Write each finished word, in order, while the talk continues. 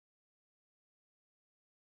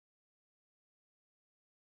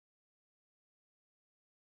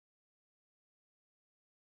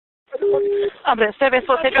Ambulance service,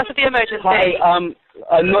 what's the address of the emergency? Hi,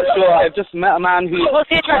 I'm not sure. I've just met a man who... What's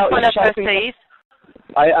the address of my love, please?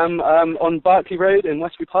 I am on Berkeley Road in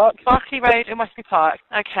Westbury Park. Berkeley Road in Westbury Park.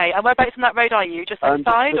 Okay, and whereabouts on that road are you? Just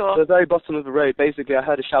outside, or...? The very bottom of the road. Basically, I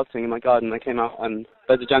heard a shouting in my garden. I came out and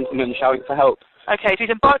there's a gentleman shouting for help. Okay, so he's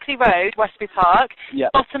in Berkeley Road, Westbury Park. Yeah.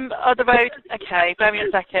 Bottom of the road. Okay, bear me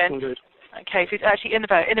a second. Okay, so he's actually in the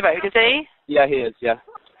road, is he? Yeah, he is, yeah.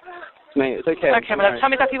 Mate, it's okay. Okay, well, tell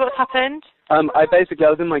me exactly what's happened. I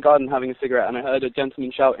was in my garden having a cigarette and I heard a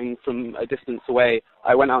gentleman shouting from a distance away.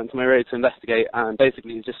 I went out into my road to investigate and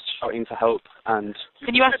basically he was just shouting for help and...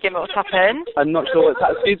 Can you ask him what's happened? I'm not sure what's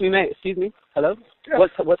happened. Excuse me, mate. Excuse me. Hello? Yeah.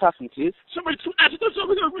 What's happened, please? Somebody threw acid over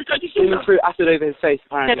Someone threw acid over his face,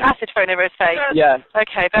 apparently. He had acid thrown over his face? Yeah.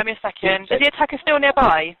 Okay, bear me a second. Is the attacker still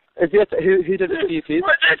nearby? Who did it to you, please?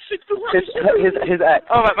 My ex, his ex.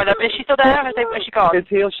 All right, my love. Is she still there? Has she gone? Is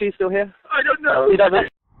he or she still here? I don't know. He doesn't.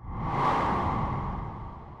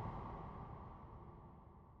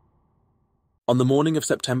 On the morning of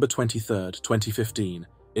September 23rd, 2015,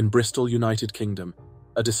 in Bristol, United Kingdom,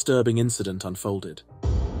 a disturbing incident unfolded.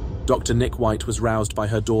 Dr. Nick White was roused by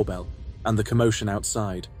her doorbell and the commotion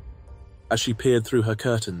outside. As she peered through her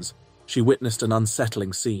curtains, she witnessed an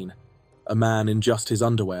unsettling scene. A man in just his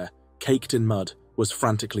underwear, caked in mud, was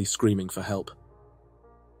frantically screaming for help.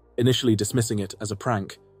 Initially dismissing it as a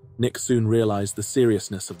prank, Nick soon realized the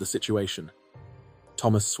seriousness of the situation.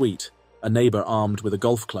 Thomas Sweet, a neighbor armed with a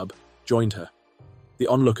golf club, joined her. The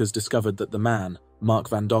onlookers discovered that the man, Mark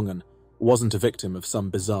van Dongen, wasn't a victim of some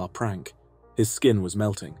bizarre prank. His skin was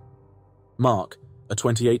melting. Mark, a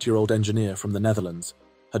 28-year-old engineer from the Netherlands,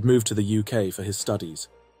 had moved to the UK for his studies.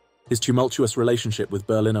 His tumultuous relationship with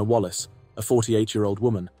Berliner Wallace, a 48-year-old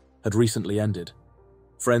woman, had recently ended.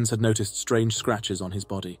 Friends had noticed strange scratches on his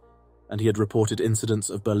body, and he had reported incidents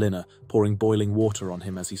of Berliner pouring boiling water on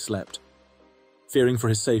him as he slept. Fearing for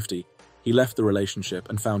his safety, he left the relationship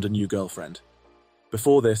and found a new girlfriend.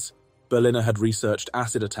 Before this, Berliner had researched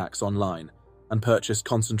acid attacks online and purchased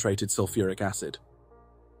concentrated sulfuric acid.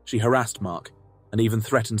 She harassed Mark and even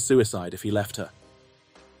threatened suicide if he left her.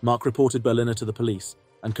 Mark reported Berliner to the police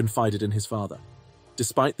and confided in his father.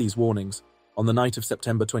 Despite these warnings, on the night of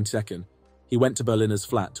September 22nd, he went to Berliner's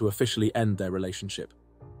flat to officially end their relationship.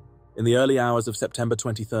 In the early hours of September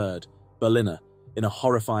 23rd, Berliner, in a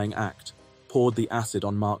horrifying act, poured the acid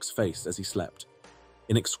on Mark's face as he slept.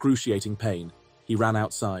 In excruciating pain, he ran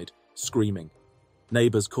outside, screaming.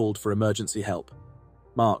 Neighbors called for emergency help.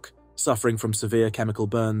 Mark, suffering from severe chemical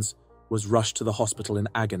burns, was rushed to the hospital in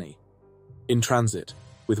agony. In transit,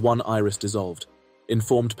 with one iris dissolved,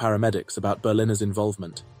 informed paramedics about Berliner's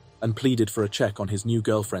involvement and pleaded for a check on his new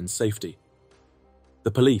girlfriend's safety.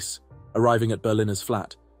 The police, arriving at Berliner's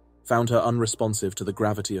flat, found her unresponsive to the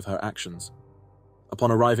gravity of her actions.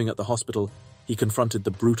 Upon arriving at the hospital, he confronted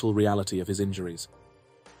the brutal reality of his injuries.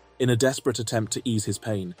 In a desperate attempt to ease his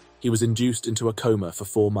pain, he was induced into a coma for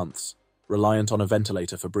 4 months, reliant on a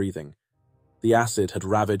ventilator for breathing. The acid had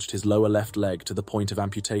ravaged his lower left leg to the point of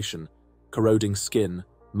amputation, corroding skin,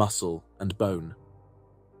 muscle, and bone.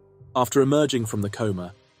 After emerging from the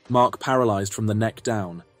coma, Mark, paralyzed from the neck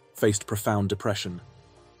down, faced profound depression.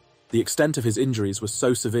 The extent of his injuries was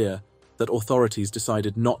so severe that authorities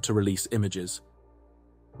decided not to release images.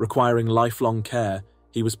 Requiring lifelong care,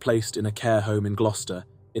 he was placed in a care home in Gloucester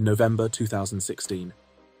in November 2016.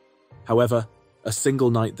 However, a single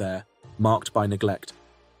night there, marked by neglect,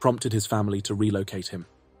 prompted his family to relocate him.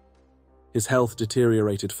 His health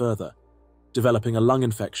deteriorated further, developing a lung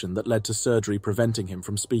infection that led to surgery preventing him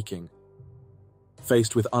from speaking.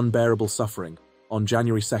 Faced with unbearable suffering, on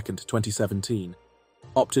January 2, 2017,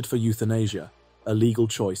 opted for euthanasia, a legal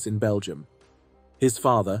choice in Belgium. His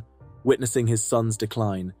father, witnessing his son's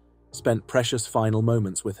decline, spent precious final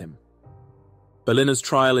moments with him. Berliner's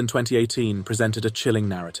trial in 2018 presented a chilling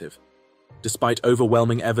narrative. Despite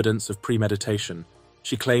overwhelming evidence of premeditation,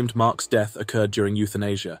 she claimed Mark's death occurred during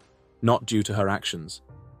euthanasia, not due to her actions.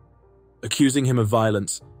 Accusing him of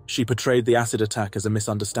violence, she portrayed the acid attack as a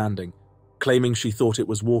misunderstanding, claiming she thought it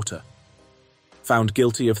was water. Found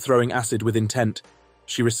guilty of throwing acid with intent,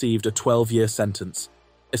 she received a 12-year sentence,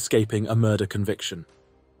 escaping a murder conviction.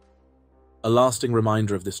 A lasting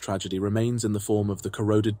reminder of this tragedy remains in the form of the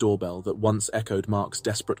corroded doorbell that once echoed Mark's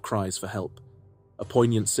desperate cries for help, a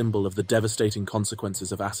poignant symbol of the devastating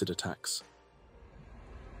consequences of acid attacks.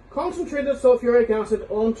 Concentrated sulfuric acid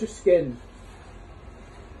onto skin.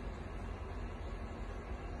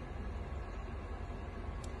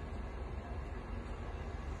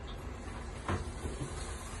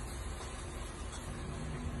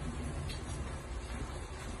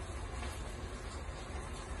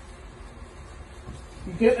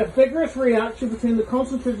 get a vigorous reaction between the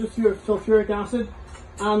concentrated sulfuric acid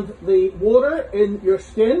and the water in your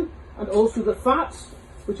skin, and also the fats,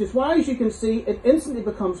 which is why, as you can see, it instantly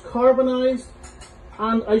becomes carbonized.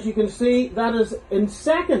 And as you can see, that is in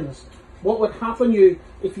seconds what would happen you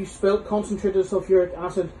if you spilt concentrated sulfuric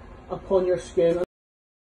acid upon your skin.